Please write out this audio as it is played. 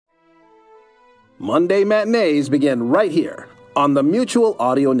Monday Matinees begin right here on the Mutual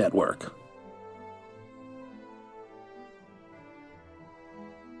Audio Network.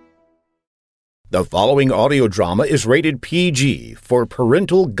 The following audio drama is rated PG for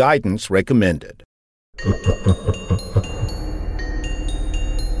parental guidance recommended.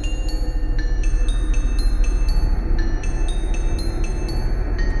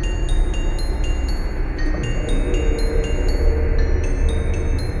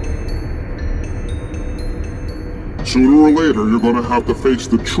 Sooner or later, you're going to have to face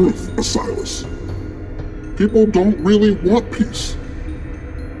the truth, Asilas. People don't really want peace.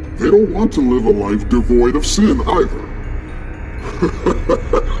 They don't want to live a life devoid of sin either.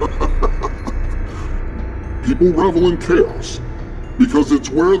 People revel in chaos because it's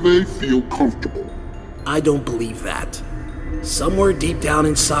where they feel comfortable. I don't believe that. Somewhere deep down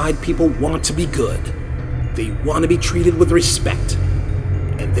inside, people want to be good. They want to be treated with respect.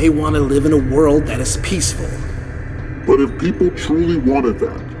 And they want to live in a world that is peaceful. But if people truly wanted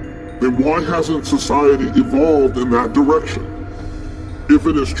that, then why hasn't society evolved in that direction? If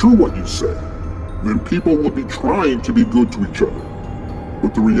it is true what you say, then people would be trying to be good to each other.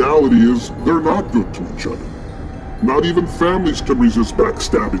 But the reality is, they're not good to each other. Not even families can resist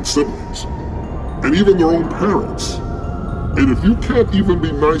backstabbing siblings. And even their own parents. And if you can't even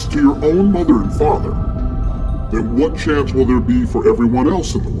be nice to your own mother and father, then what chance will there be for everyone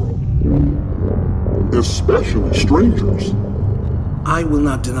else in the world? Especially strangers. I will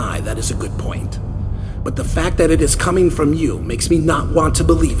not deny that is a good point. But the fact that it is coming from you makes me not want to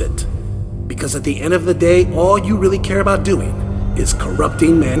believe it. Because at the end of the day, all you really care about doing is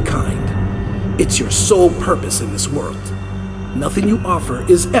corrupting mankind. It's your sole purpose in this world. Nothing you offer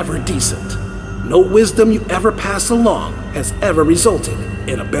is ever decent. No wisdom you ever pass along has ever resulted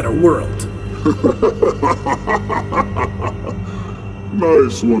in a better world.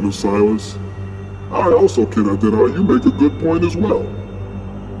 Nice one, Asilas. I also cannot deny you make a good point as well.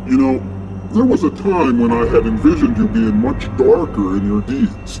 You know, there was a time when I had envisioned you being much darker in your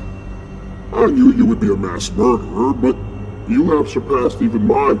deeds. I knew you would be a mass murderer, but you have surpassed even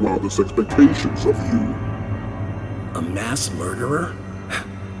my wildest expectations of you. A mass murderer?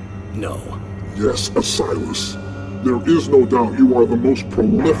 No. Yes, Asilas. There is no doubt you are the most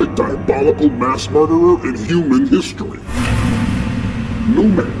prolific diabolical mass murderer in human history. No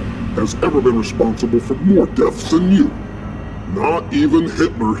man has ever been responsible for more deaths than you. Not even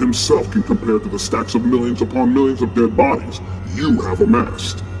Hitler himself can compare to the stacks of millions upon millions of dead bodies you have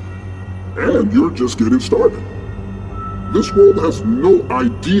amassed. And you're just getting started. This world has no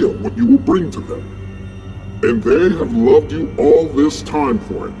idea what you will bring to them. And they have loved you all this time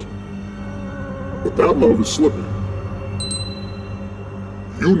for it. But that love is slipping.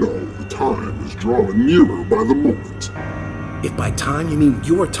 You know the time is drawing nearer by the moment. If by time you mean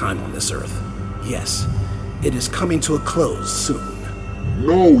your time on this earth, yes, it is coming to a close soon.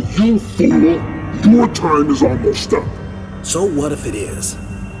 No, you fool! Your time is almost up. So what if it is?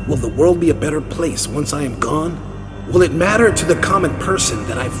 Will the world be a better place once I am gone? Will it matter to the common person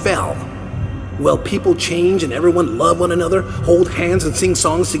that I fell? Will people change and everyone love one another, hold hands and sing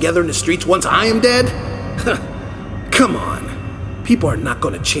songs together in the streets once I am dead? Come on. People are not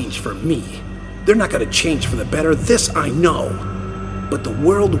going to change for me. They're not going to change for the better, this I know. But the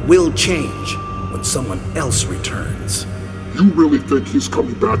world will change when someone else returns. You really think he's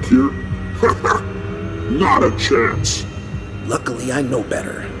coming back here? Not a chance. Luckily, I know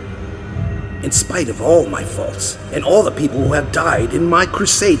better. In spite of all my faults, and all the people who have died in my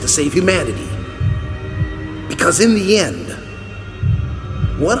crusade to save humanity. Because in the end,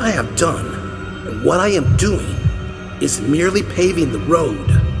 what I have done, and what I am doing, is merely paving the road.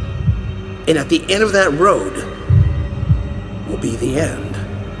 And at the end of that road will be the end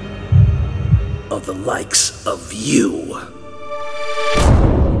of the likes of you.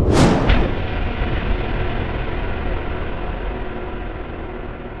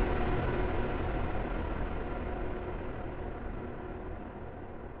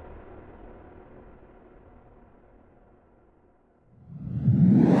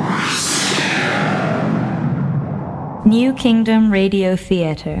 New Kingdom Radio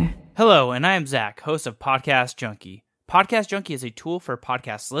Theater. Hello, and I am Zach, host of Podcast Junkie. Podcast Junkie is a tool for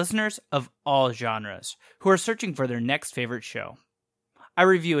podcast listeners of all genres who are searching for their next favorite show. I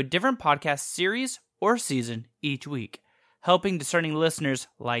review a different podcast series or season each week, helping discerning listeners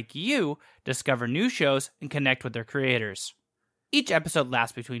like you discover new shows and connect with their creators. Each episode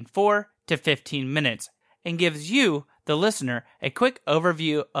lasts between 4 to 15 minutes and gives you, the listener, a quick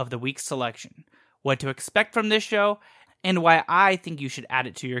overview of the week's selection, what to expect from this show, and why I think you should add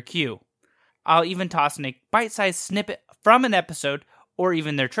it to your queue. I'll even toss in a bite-sized snippet from an episode or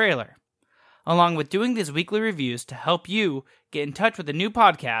even their trailer. Along with doing these weekly reviews to help you get in touch with a new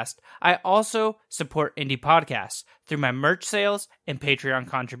podcast, I also support indie podcasts through my merch sales and Patreon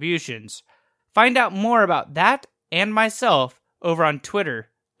contributions. Find out more about that and myself over on Twitter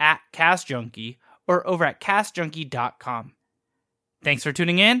 @CastJunkie or over at CastJunkie.com. Thanks for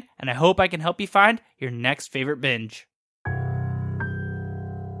tuning in, and I hope I can help you find your next favorite binge.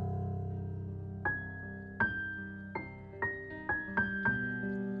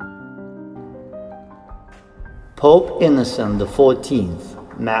 Pope Innocent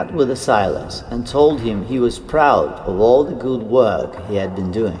XIV met with Silas and told him he was proud of all the good work he had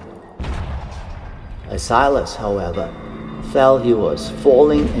been doing. Silas, however, felt he was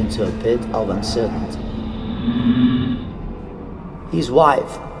falling into a pit of uncertainty. His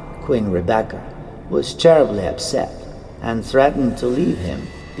wife, Queen Rebecca, was terribly upset and threatened to leave him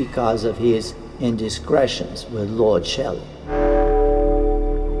because of his indiscretions with Lord Shelley.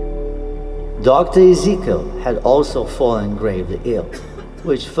 Dr. Ezekiel had also fallen gravely ill,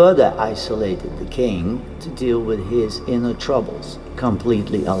 which further isolated the king to deal with his inner troubles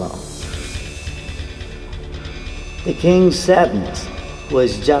completely alone. The king's sadness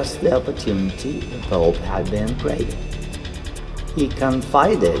was just the opportunity the Pope had been craving. He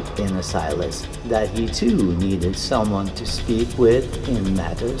confided in Silas that he too needed someone to speak with in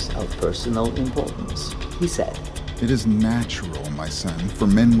matters of personal importance. He said, "It is natural, my son, for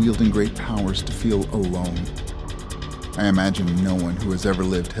men wielding great powers to feel alone. I imagine no one who has ever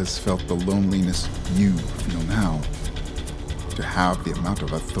lived has felt the loneliness you feel now. To have the amount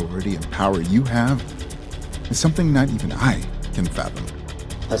of authority and power you have is something not even I can fathom."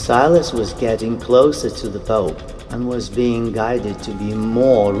 Silas was getting closer to the Pope and was being guided to be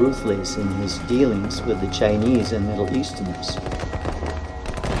more ruthless in his dealings with the Chinese and Middle Easterners.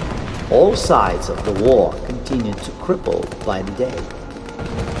 All sides of the war continued to cripple by the day,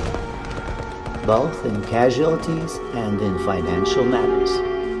 both in casualties and in financial matters.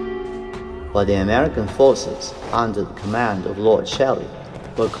 But the American forces, under the command of Lord Shelley,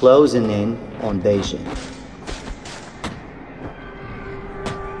 were closing in on Beijing.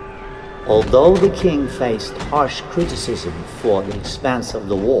 Although the king faced harsh criticism for the expense of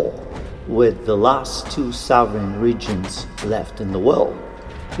the war, with the last two sovereign regions left in the world,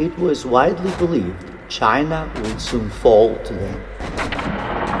 it was widely believed China would soon fall to them.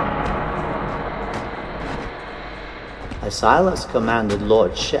 Silas commanded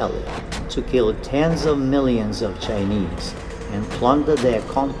Lord Shelley to kill tens of millions of Chinese and plunder their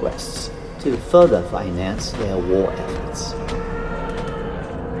conquests to further finance their war efforts.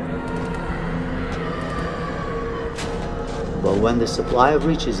 But when the supply of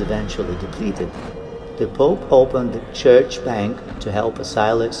riches eventually depleted, the Pope opened the church bank to help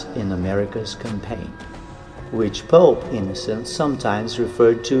Silas in America's campaign, which Pope Innocent sometimes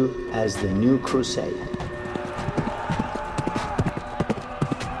referred to as the New Crusade.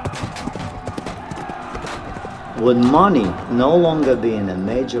 With money no longer being a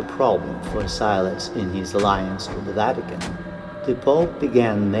major problem for Silas in his alliance with the Vatican, the Pope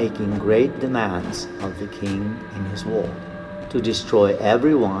began making great demands of the king in his war to destroy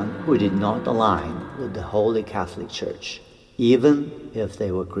everyone who did not align with the Holy Catholic Church, even if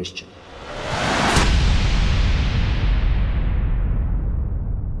they were Christian.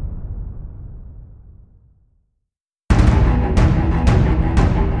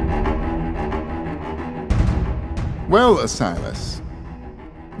 Well, Silas,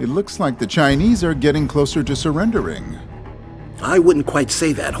 it looks like the Chinese are getting closer to surrendering. I wouldn't quite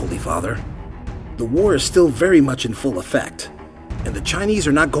say that, Holy Father. The war is still very much in full effect, and the Chinese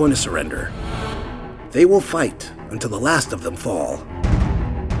are not going to surrender. They will fight until the last of them fall.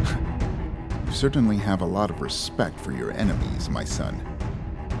 You certainly have a lot of respect for your enemies, my son.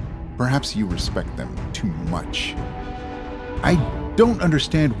 Perhaps you respect them too much. I don't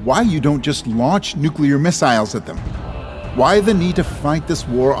understand why you don't just launch nuclear missiles at them. Why the need to fight this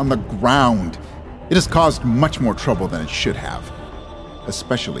war on the ground? It has caused much more trouble than it should have,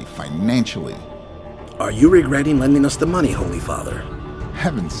 especially financially. Are you regretting lending us the money, Holy Father?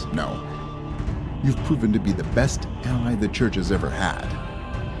 Heavens, no. You've proven to be the best ally the Church has ever had.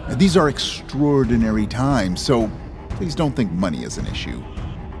 These are extraordinary times, so please don't think money is an issue.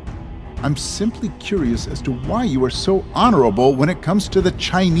 I'm simply curious as to why you are so honorable when it comes to the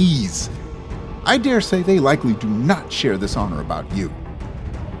Chinese. I dare say they likely do not share this honor about you.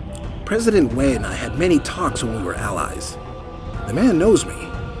 President Wei and I had many talks when we were allies. The man knows me.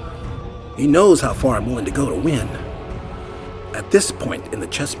 He knows how far I'm willing to go to win. At this point in the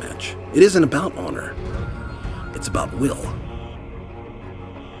chess match, it isn't about honor. It's about will.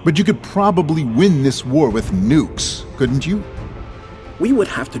 But you could probably win this war with nukes, couldn't you? we would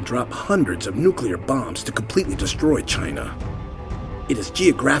have to drop hundreds of nuclear bombs to completely destroy China. It is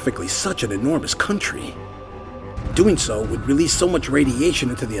geographically such an enormous country. Doing so would release so much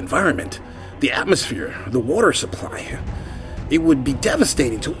radiation into the environment, the atmosphere, the water supply. It would be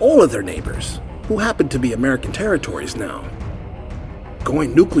devastating to all of their neighbors, who happen to be American territories now.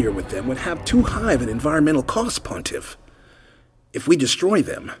 Going nuclear with them would have too high of an environmental cost, Pontiff. If we destroy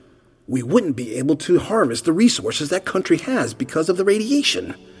them, we wouldn't be able to harvest the resources that country has because of the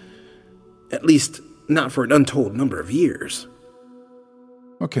radiation. At least, not for an untold number of years.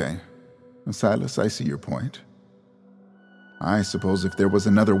 Okay. Silas, I see your point. I suppose if there was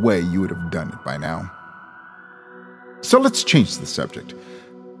another way, you would have done it by now. So let's change the subject.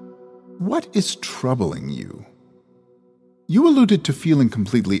 What is troubling you? You alluded to feeling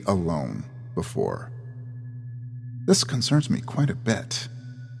completely alone before. This concerns me quite a bit.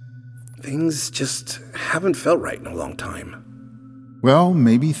 Things just haven't felt right in a long time. Well,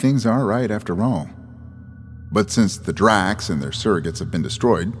 maybe things are right after all. But since the Dracs and their surrogates have been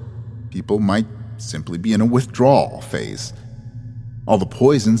destroyed, people might simply be in a withdrawal phase. All the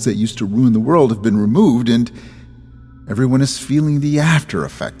poisons that used to ruin the world have been removed, and everyone is feeling the after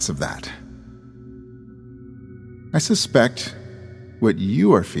effects of that. I suspect what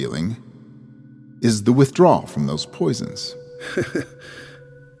you are feeling is the withdrawal from those poisons.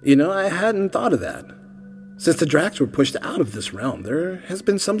 I hadn't thought of that. Since the Dracs were pushed out of this realm, there has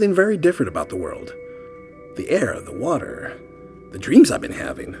been something very different about the world. The air, the water, the dreams I've been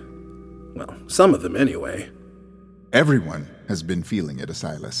having. Well, some of them anyway. Everyone has been feeling it,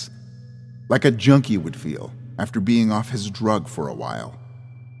 Silas. Like a junkie would feel after being off his drug for a while.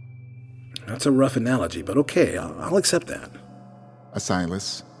 That's a rough analogy, but okay, I'll accept that.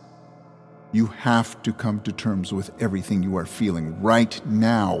 Silas, you have to come to terms with everything you are feeling right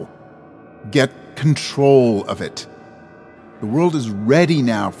now. Get control of it. The world is ready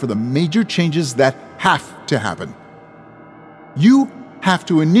now for the major changes that have to happen. You have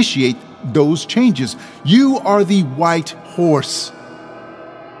to initiate those changes. You are the white horse.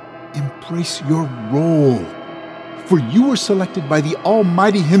 Embrace your role, for you were selected by the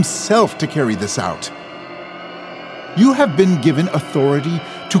Almighty Himself to carry this out. You have been given authority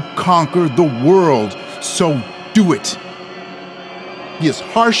to conquer the world, so do it. Be as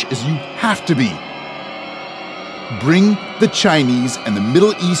harsh as you have to be. Bring the Chinese and the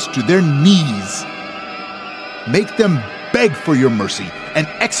Middle East to their knees. Make them beg for your mercy and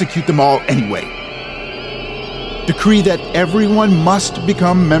execute them all anyway. Decree that everyone must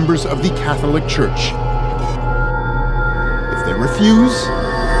become members of the Catholic Church. If they refuse,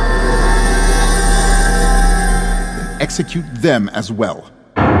 then execute them as well.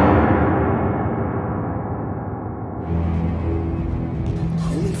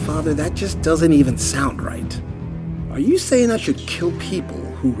 Holy Father, that just doesn't even sound right. Are you saying I should kill people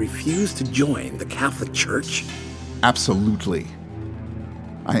who refuse to join the Catholic Church? Absolutely.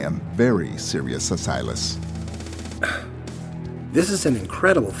 I am very serious, Silas. This is an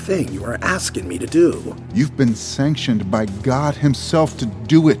incredible thing you are asking me to do. You've been sanctioned by God Himself to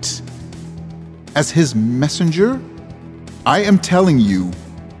do it. As His messenger, I am telling you,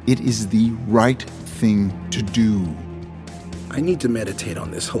 it is the right thing to do. I need to meditate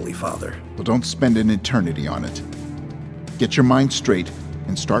on this, Holy Father. Well, don't spend an eternity on it. Get your mind straight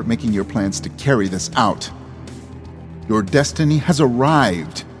and start making your plans to carry this out. Your destiny has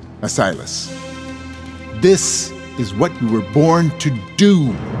arrived, Silas. This is what you were born to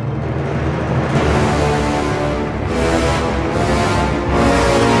do.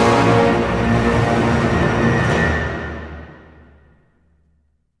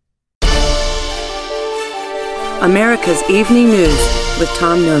 America's Evening News with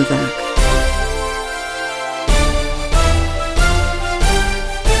Tom Novak.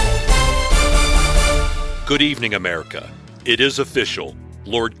 Good evening, America. It is official.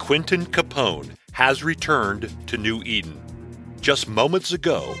 Lord Quentin Capone has returned to New Eden. Just moments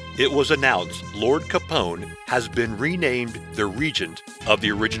ago, it was announced Lord Capone has been renamed the Regent of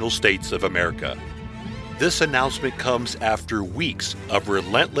the original states of America. This announcement comes after weeks of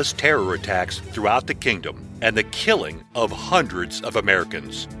relentless terror attacks throughout the kingdom and the killing of hundreds of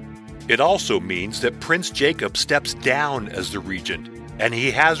Americans. It also means that Prince Jacob steps down as the Regent, and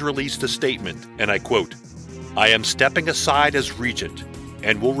he has released a statement, and I quote, "I am stepping aside as Regent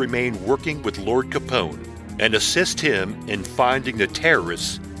and will remain working with Lord Capone and assist him in finding the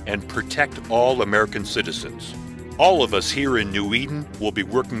terrorists and protect all American citizens. All of us here in New Eden will be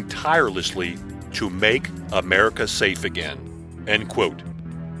working tirelessly to make America safe again." End quote.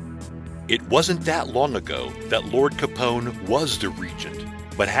 It wasn't that long ago that Lord Capone was the Regent,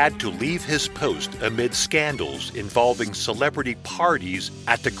 but had to leave his post amid scandals involving celebrity parties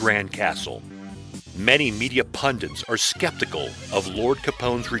at the Grand Castle. Many media pundits are skeptical of Lord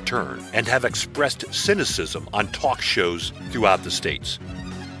Capone's return and have expressed cynicism on talk shows throughout the States.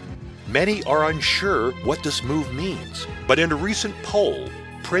 Many are unsure what this move means, but in a recent poll,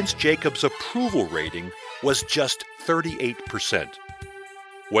 Prince Jacob's approval rating was just 38%.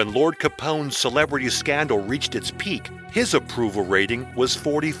 When Lord Capone's celebrity scandal reached its peak, his approval rating was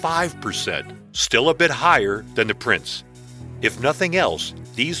 45%, still a bit higher than the prince. If nothing else,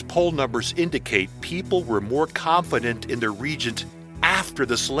 these poll numbers indicate people were more confident in their regent after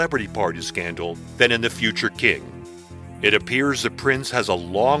the celebrity party scandal than in the future king. It appears the prince has a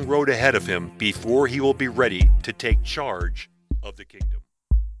long road ahead of him before he will be ready to take charge of the kingdom.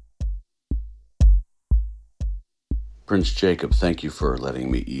 Prince Jacob, thank you for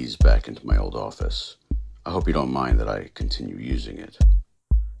letting me ease back into my old office. I hope you don't mind that I continue using it.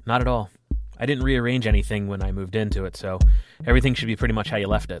 Not at all. I didn't rearrange anything when I moved into it, so everything should be pretty much how you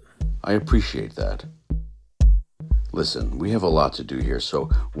left it. I appreciate that. Listen, we have a lot to do here, so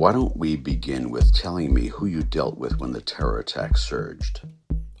why don't we begin with telling me who you dealt with when the terror attack surged?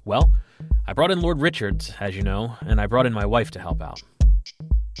 Well, I brought in Lord Richards, as you know, and I brought in my wife to help out.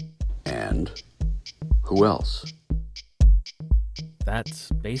 And who else? That's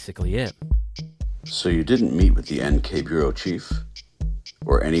basically it. So you didn't meet with the NK Bureau Chief?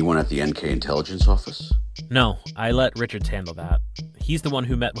 Or anyone at the NK Intelligence Office? No, I let Richards handle that. He's the one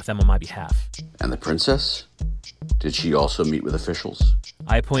who met with them on my behalf. And the princess? Did she also meet with officials?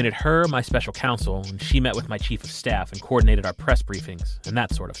 I appointed her my special counsel, and she met with my chief of staff and coordinated our press briefings and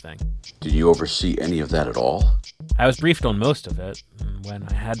that sort of thing. Did you oversee any of that at all? I was briefed on most of it, and when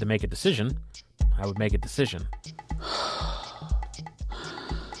I had to make a decision, I would make a decision.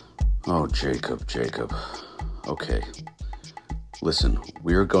 Oh, Jacob. Okay. Listen,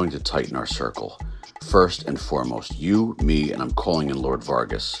 we're going to tighten our circle. First and foremost, you, me, and I'm calling in Lord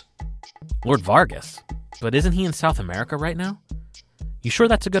Vargas. Lord Vargas? But isn't he in South America right now? You sure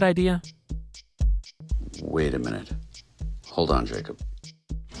that's a good idea? Wait a minute. Hold on, Jacob.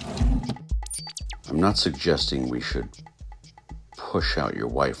 I'm not suggesting we should push out your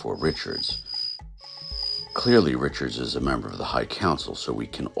wife or Richards. Clearly, Richards is a member of the High Council, so we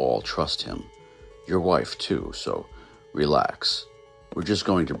can all trust him. Your wife, too, so relax. We're just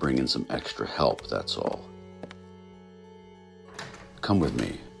going to bring in some extra help, that's all. Come with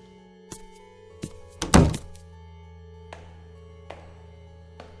me.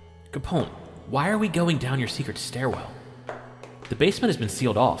 Capone, why are we going down your secret stairwell? The basement has been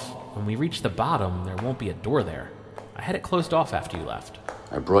sealed off. When we reach the bottom, there won't be a door there. I had it closed off after you left.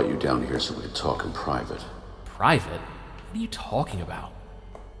 I brought you down here so we could talk in private. Private? What are you talking about?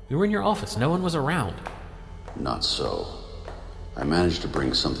 We were in your office. No one was around. Not so. I managed to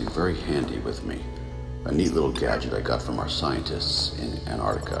bring something very handy with me. A neat little gadget I got from our scientists in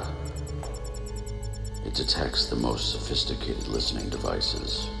Antarctica. It detects the most sophisticated listening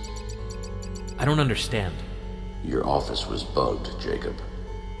devices. I don't understand. Your office was bugged, Jacob.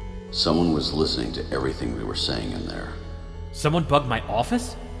 Someone was listening to everything we were saying in there. Someone bugged my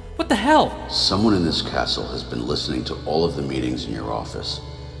office? What the hell? Someone in this castle has been listening to all of the meetings in your office.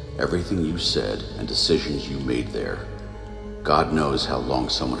 Everything you said and decisions you made there. God knows how long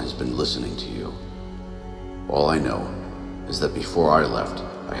someone has been listening to you. All I know is that before I left,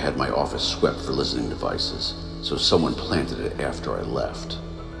 I had my office swept for listening devices, so someone planted it after I left.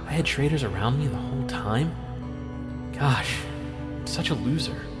 I had traitors around me the whole time? Gosh, I'm such a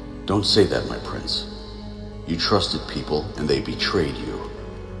loser. Don't say that, my prince. You trusted people and they betrayed you.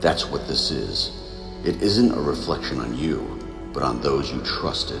 That's what this is. It isn't a reflection on you, but on those you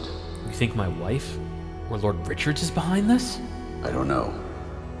trusted. You think my wife or Lord Richards is behind this? I don't know,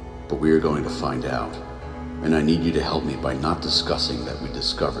 but we are going to find out. And I need you to help me by not discussing that we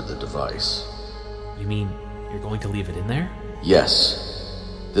discovered the device. You mean you're going to leave it in there? Yes.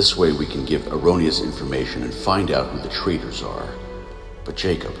 This way we can give erroneous information and find out who the traitors are. But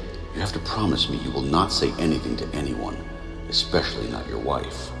Jacob, you have to promise me you will not say anything to anyone, especially not your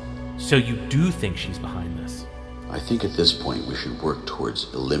wife. So you do think she's behind this? I think at this point we should work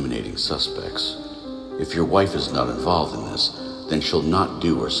towards eliminating suspects. If your wife is not involved in this, then she'll not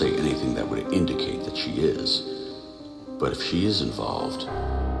do or say anything that would indicate that she is. But if she is involved,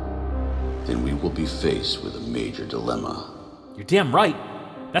 then we will be faced with a major dilemma. You're damn right.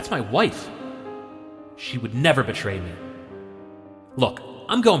 That's my wife. She would never betray me. Look,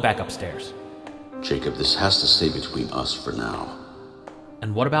 I'm going back upstairs. Jacob, this has to stay between us for now.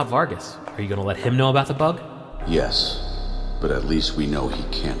 And what about Vargas? Are you going to let him know about the bug? Yes, but at least we know he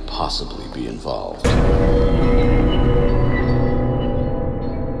can't possibly be involved.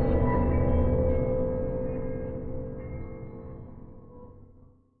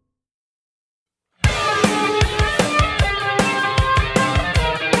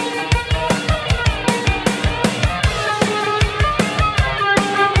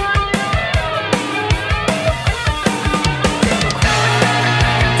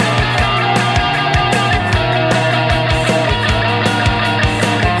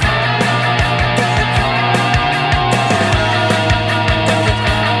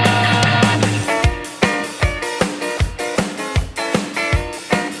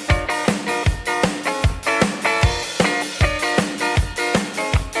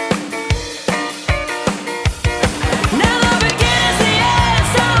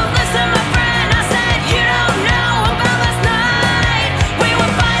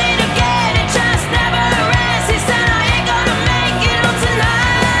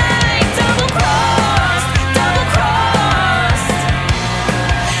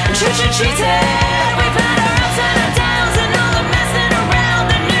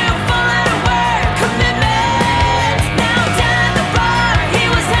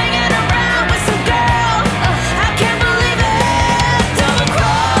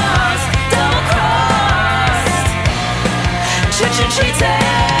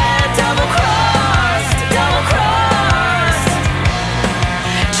 cheated, double-crossed, double-crossed.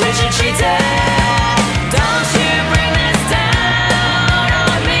 Cheated. Don't you bring this down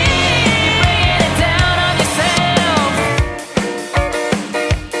on me, bring it down on yourself.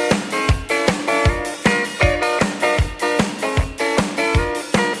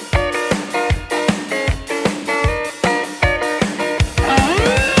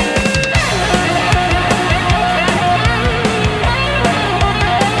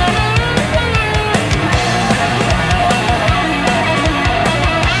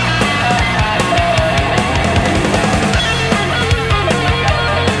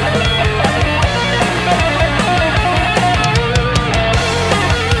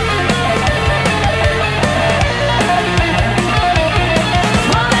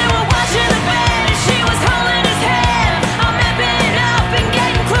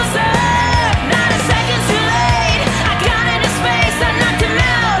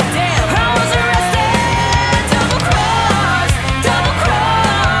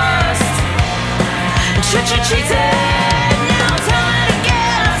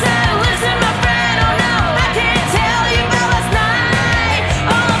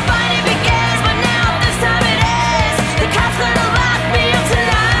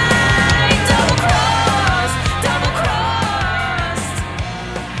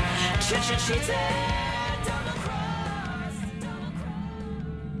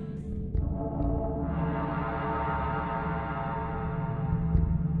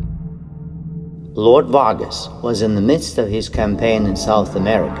 Lord Vargas was in the midst of his campaign in South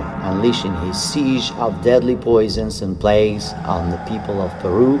America, unleashing his siege of deadly poisons and plagues on the people of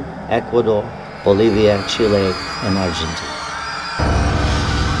Peru, Ecuador, Bolivia, Chile, and Argentina.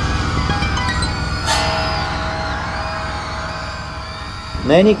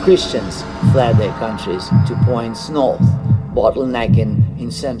 Many Christians fled their countries to points north, bottlenecking in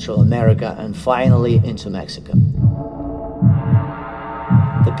Central America and finally into Mexico.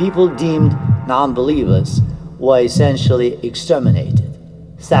 The people deemed non-believers were essentially exterminated,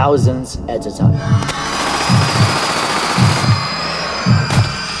 thousands at a time.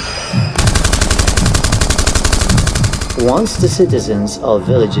 Once the citizens of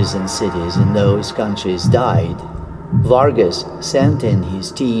villages and cities in those countries died, Vargas sent in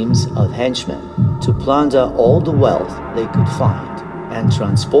his teams of henchmen to plunder all the wealth they could find and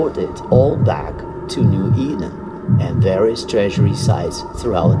transport it all back to New Eden and various treasury sites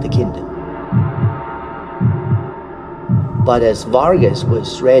throughout the kingdom. But as Vargas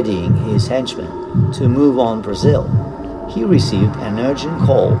was readying his henchmen to move on Brazil, he received an urgent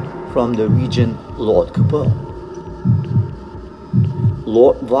call from the regent Lord Capone.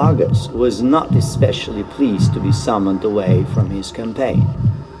 Lord Vargas was not especially pleased to be summoned away from his campaign,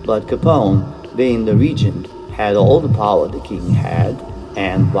 but Capone, being the regent, had all the power the king had,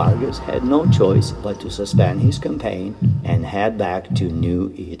 and Vargas had no choice but to suspend his campaign and head back to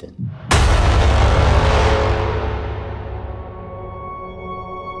New Eden.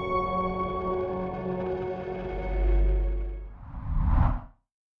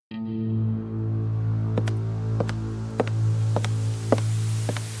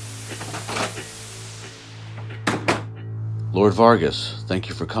 Lord Vargas, thank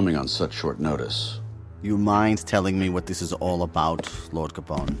you for coming on such short notice. You mind telling me what this is all about, Lord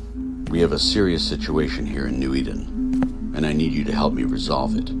Capone? We have a serious situation here in New Eden, and I need you to help me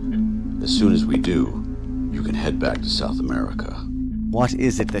resolve it. As soon as we do, you can head back to South America. What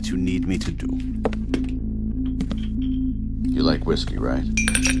is it that you need me to do? You like whiskey, right?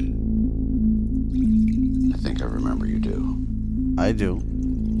 I think I remember you do. I do.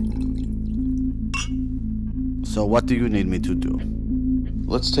 So what do you need me to do?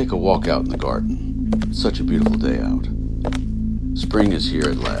 Let's take a walk out in the garden. It's such a beautiful day out. Spring is here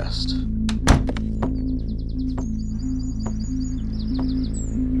at last.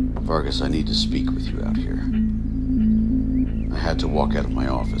 Vargas, I need to speak with you out here. I had to walk out of my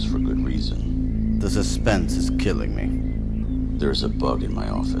office for good reason. The suspense is killing me. There's a bug in my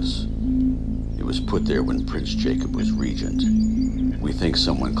office. It was put there when Prince Jacob was regent. We think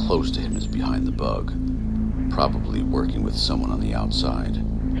someone close to him is behind the bug. Probably working with someone on the outside.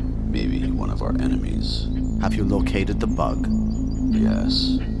 Maybe one of our enemies. Have you located the bug?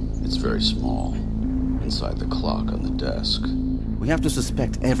 Yes. It's very small. Inside the clock on the desk. We have to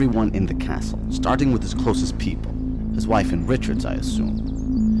suspect everyone in the castle, starting with his closest people. His wife and Richard's, I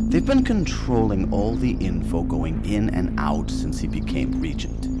assume. They've been controlling all the info going in and out since he became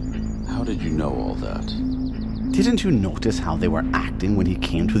regent. How did you know all that? Didn't you notice how they were acting when he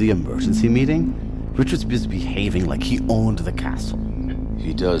came to the emergency meeting? Richard was behaving like he owned the castle.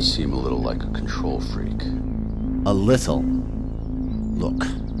 He does seem a little like a control freak. A little. Look,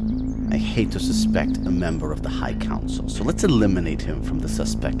 I hate to suspect a member of the High Council, so let's eliminate him from the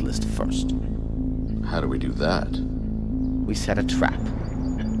suspect list first. How do we do that? We set a trap.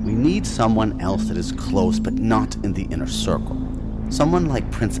 We need someone else that is close but not in the inner circle. Someone like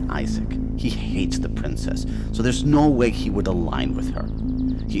Prince Isaac. He hates the princess, so there's no way he would align with her.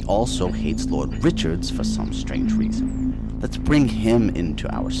 He also hates Lord Richards for some strange reason. Let's bring him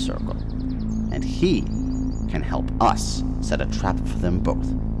into our circle. And he can help us set a trap for them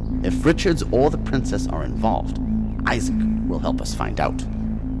both. If Richards or the princess are involved, Isaac will help us find out.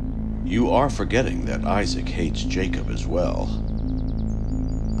 You are forgetting that Isaac hates Jacob as well.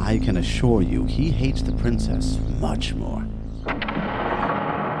 I can assure you he hates the princess much more.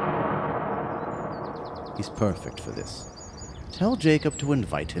 He's perfect for this. Tell Jacob to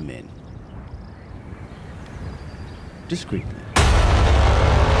invite him in. Discreetly.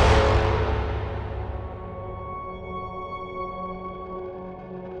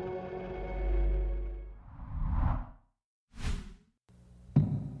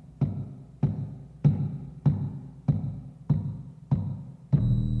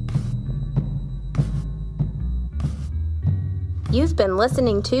 You've been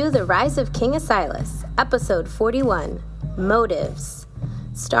listening to The Rise of King Asilas, Episode 41, Motives,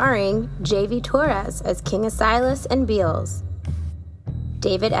 starring J.V. Torres as King Asilas and Beals,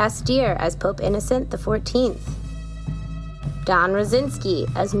 David S. Deere as Pope Innocent XIV, Don Rosinski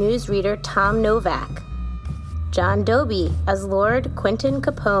as newsreader Tom Novak, John Dobie as Lord Quentin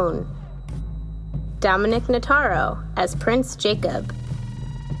Capone, Dominic Notaro as Prince Jacob,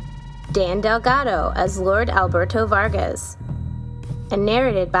 Dan Delgado as Lord Alberto Vargas, and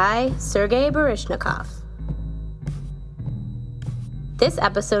narrated by Sergei Baryshnikov. This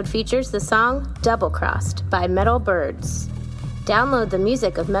episode features the song Double Crossed by Metal Birds. Download the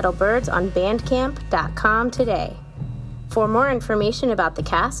music of Metal Birds on bandcamp.com today. For more information about the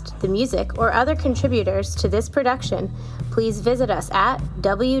cast, the music, or other contributors to this production, please visit us at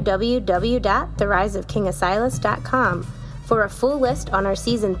www.theriseofkingasilas.com for a full list on our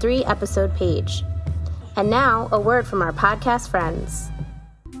Season 3 episode page. And now, a word from our podcast friends.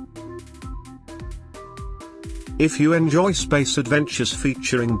 If you enjoy space adventures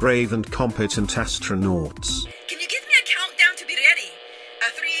featuring brave and competent astronauts, Can you give me a countdown to be ready?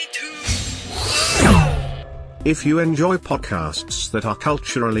 3, 2... if you enjoy podcasts that are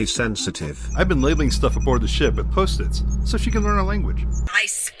culturally sensitive, I've been labeling stuff aboard the ship with Post-its so she can learn our language. I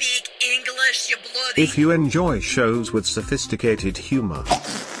speak English, you bloody... if you enjoy shows with sophisticated humor,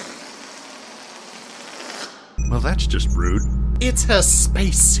 well, that's just rude. It's her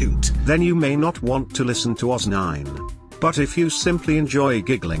spacesuit. Then you may not want to listen to Oz 9. But if you simply enjoy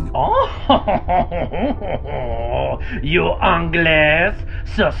giggling, Oh, you Anglais,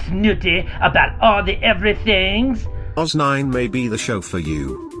 so snooty about all the everythings. Oz 9 may be the show for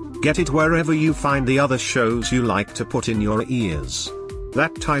you. Get it wherever you find the other shows you like to put in your ears.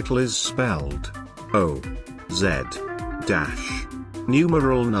 That title is spelled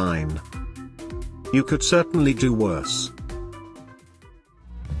OZ-9. You could certainly do worse.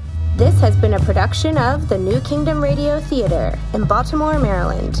 This has been a production of the New Kingdom Radio Theater in Baltimore,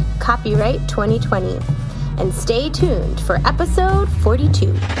 Maryland. Copyright 2020. And stay tuned for episode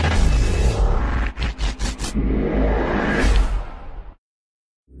 42.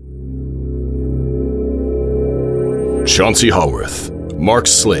 Chauncey Haworth, Mark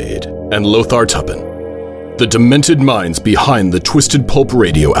Slade, and Lothar Tuppen, the demented minds behind the Twisted Pulp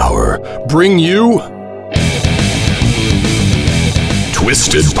Radio Hour, bring you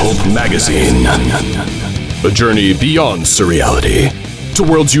Twisted Pulp Magazine. A journey beyond surreality to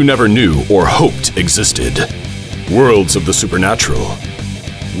worlds you never knew or hoped existed. Worlds of the supernatural.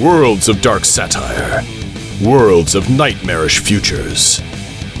 Worlds of dark satire. Worlds of nightmarish futures.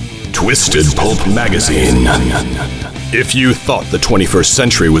 Twisted Pulp Magazine. If you thought the 21st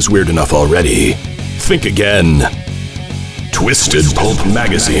century was weird enough already, think again. Twisted Pulp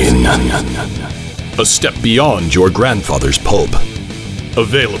Magazine. A step beyond your grandfather's pulp.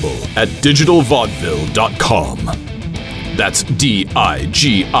 Available at digitalvaudeville.com. That's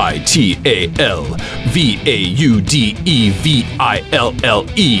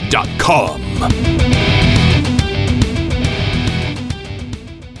DIGITALVAUDEVILLE.com.